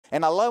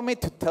And allow me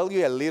to tell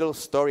you a little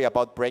story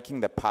about breaking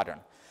the pattern.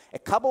 A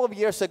couple of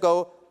years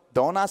ago,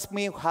 don't ask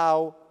me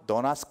how,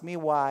 don't ask me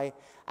why,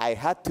 I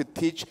had to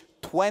teach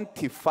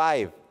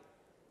 25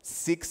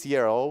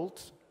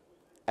 6-year-olds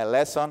a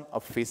lesson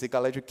of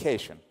physical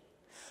education.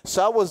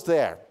 So I was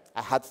there.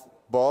 I had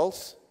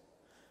balls,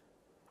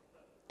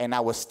 and I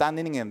was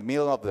standing in the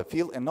middle of the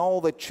field, and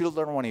all the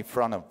children were in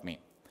front of me.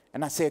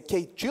 And I said,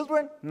 okay,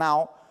 children,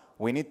 now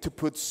we need to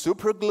put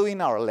super glue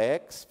in our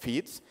legs,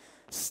 feet,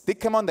 stick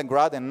them on the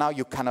ground, and now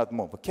you cannot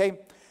move, okay?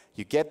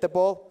 You get the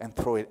ball and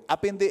throw it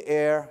up in the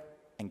air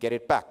and get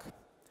it back.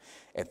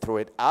 And throw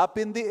it up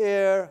in the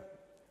air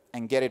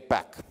and get it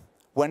back.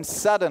 When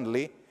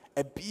suddenly,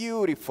 a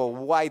beautiful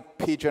white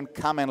pigeon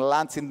comes and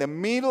lands in the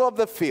middle of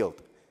the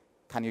field.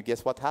 Can you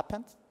guess what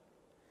happened?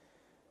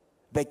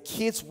 The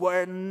kids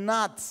were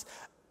nuts.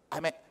 I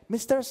mean,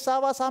 Mr.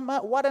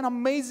 Sabas, what an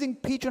amazing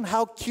pigeon.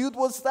 How cute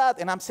was that?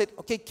 And I'm saying,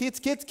 okay,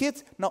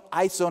 kids, no,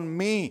 eyes on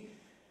me.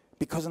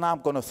 Because now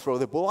I'm going to throw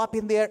the ball up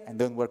in the air, and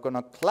then we're going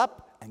to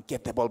clap and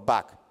get the ball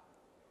back.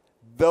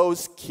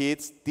 Those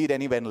kids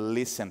didn't even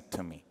listen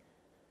to me.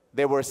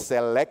 They were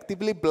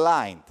selectively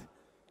blind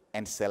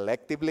and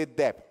selectively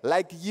deaf,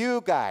 like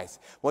you guys,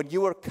 when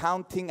you were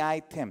counting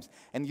items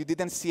and you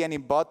didn't see any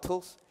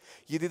bottles,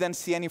 you didn't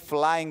see any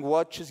flying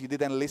watches, you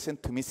didn't listen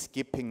to me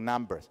skipping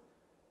numbers.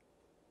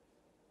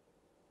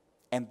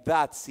 And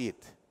that's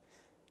it.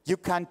 You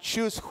can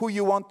choose who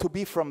you want to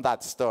be from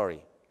that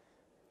story.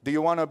 Do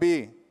you want to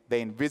be the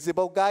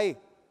invisible guy,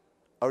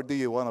 or do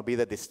you want to be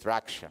the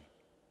distraction?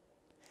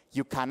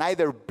 You can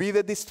either be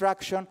the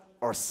distraction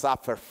or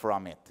suffer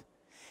from it.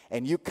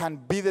 And you can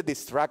be the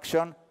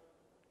distraction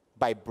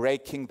by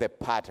breaking the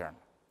pattern.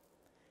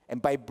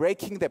 And by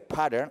breaking the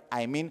pattern,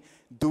 I mean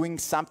doing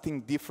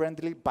something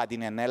differently, but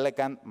in an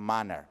elegant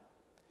manner.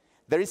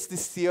 There is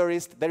this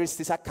theorist, there is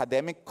this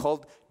academic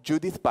called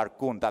Judith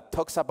Barkun that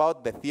talks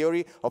about the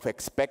theory of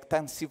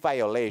expectancy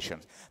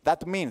violations.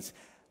 That means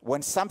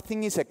when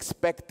something is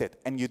expected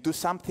and you do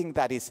something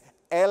that is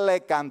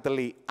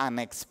elegantly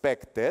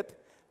unexpected,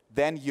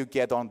 then you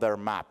get on their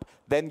map.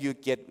 Then you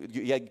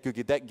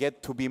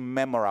get to be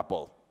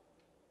memorable.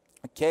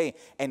 Okay?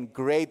 And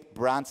great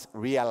brands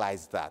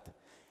realize that.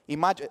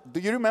 Imagine, do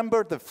you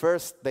remember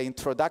the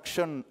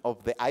introduction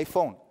of the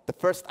iPhone? The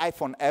first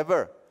iPhone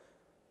ever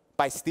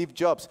by Steve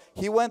Jobs.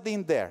 He went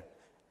in there.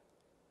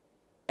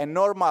 A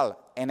normal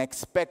and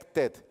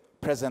expected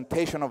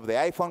presentation of the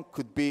iPhone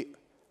could be,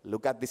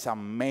 look at this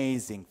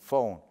amazing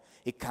phone.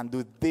 It can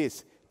do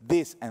this,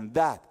 this, and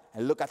that.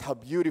 And look at how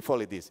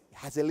beautiful it is. It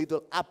has a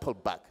little Apple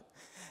back.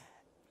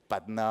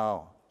 But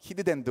no, he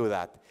didn't do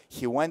that.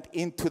 He went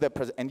into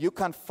the and you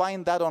can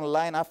find that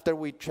online after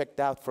we checked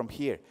out from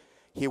here.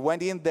 He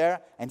went in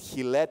there and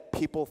he let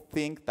people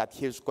think that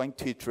he was going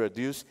to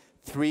introduce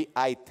 3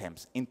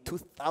 items. In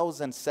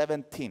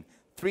 2017,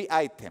 3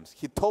 items.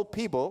 He told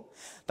people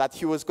that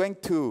he was going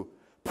to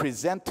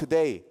present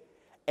today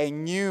a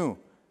new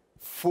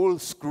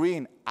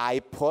full-screen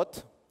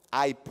iPod,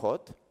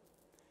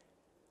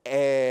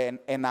 an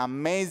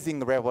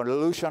amazing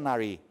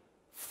revolutionary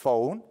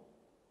phone,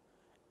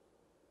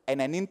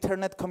 and an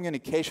internet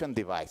communication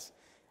device.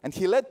 And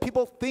he led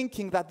people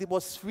thinking that it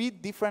was 3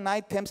 different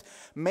items,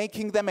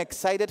 making them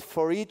excited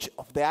for each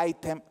of the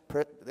items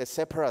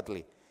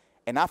separately.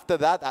 And after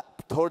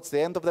that, towards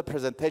the end of the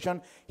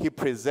presentation, he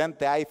presents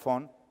the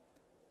iPhone,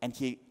 and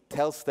he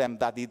tells them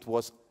that it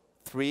was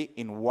 3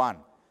 in 1.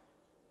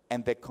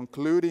 And the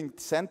concluding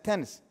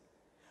sentence,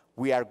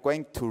 we are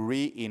going to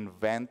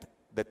reinvent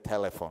the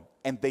telephone.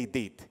 And they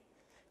did.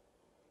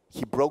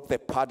 He broke the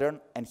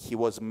pattern, and he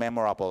was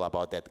memorable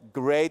about it.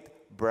 Great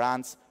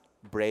brands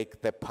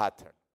break the pattern.